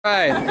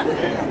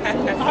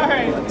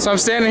Alright. So I'm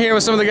standing here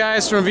with some of the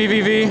guys from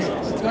VVV.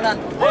 What's going on?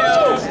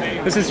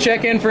 This is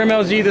check-in for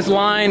MLG. This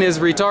line is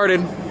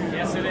retarded.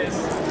 Yes, it is.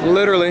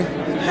 Literally.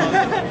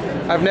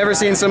 I've never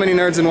seen so many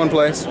nerds in one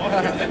place.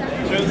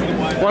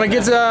 Want to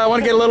get a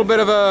little bit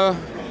of a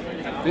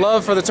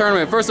love for the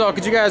tournament. First of all,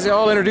 could you guys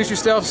all introduce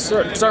yourselves?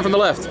 Start from the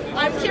left.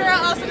 I'm Kira,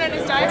 also known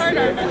as Diehard,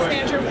 our events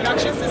manager and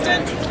production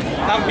assistant.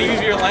 I'm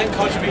VVV Titan,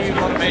 coach of VVV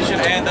Motivation,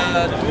 and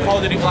Call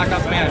of Duty Black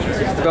Ops manager.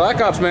 Black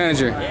Ops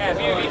manager. Yeah,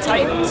 VVV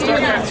Titan,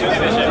 StarCraft 2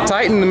 division.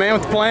 Titan, the man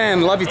with the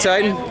plan. Love you,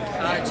 Titan.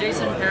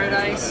 Jason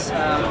Paradise,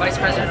 Vice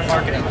President of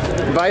Marketing.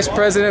 Vice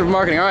President of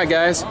Marketing. All right,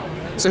 guys.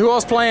 So who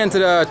else playing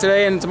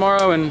today and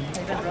tomorrow and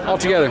all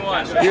together?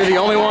 You're the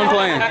only one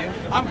playing.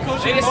 I'm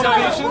coaching and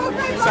motivation.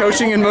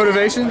 Coaching and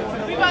motivation.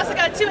 We've also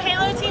got two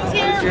Halo teams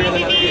here,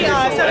 VVV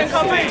Titan and Co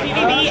and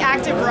VVV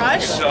Active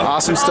Rush.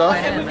 Awesome stuff.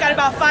 And we've got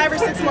about 5 or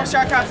 6 more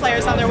StarCraft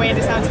players on their way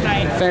into town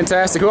tonight.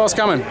 Fantastic. Who else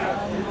coming?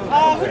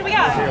 Who do we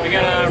got? We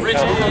got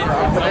Rigid,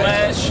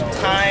 Ledge,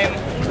 Time,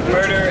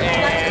 Murder,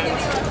 and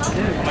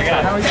oh my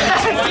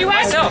god. You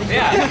Myself,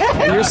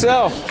 yeah. And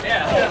yourself.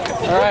 Yeah.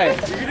 All right.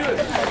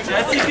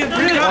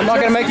 I'm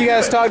not going to make you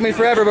guys talk to me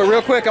forever, but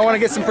real quick, I want to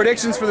get some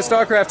predictions for the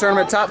StarCraft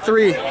tournament. Top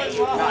 3.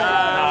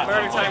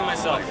 Murder, Time,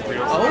 myself.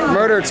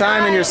 Murder,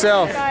 Time, and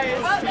yourself.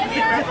 Titan,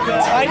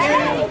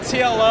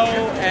 TLO,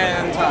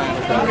 and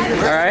Time.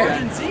 All right.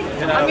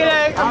 I'm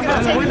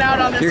gonna take him out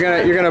on this. You're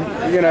gonna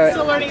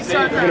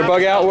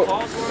bug out.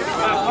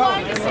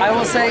 I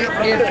will say,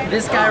 if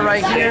this guy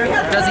right here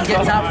doesn't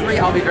get top 3,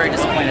 I'll be very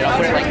disappointed. I'll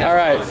put it like that. All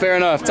right, fair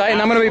enough. Titan,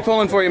 I'm gonna be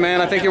pulling for you,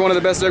 man. I think you're one of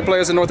the best Zerg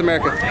players in North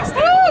America.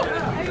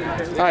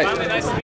 All right.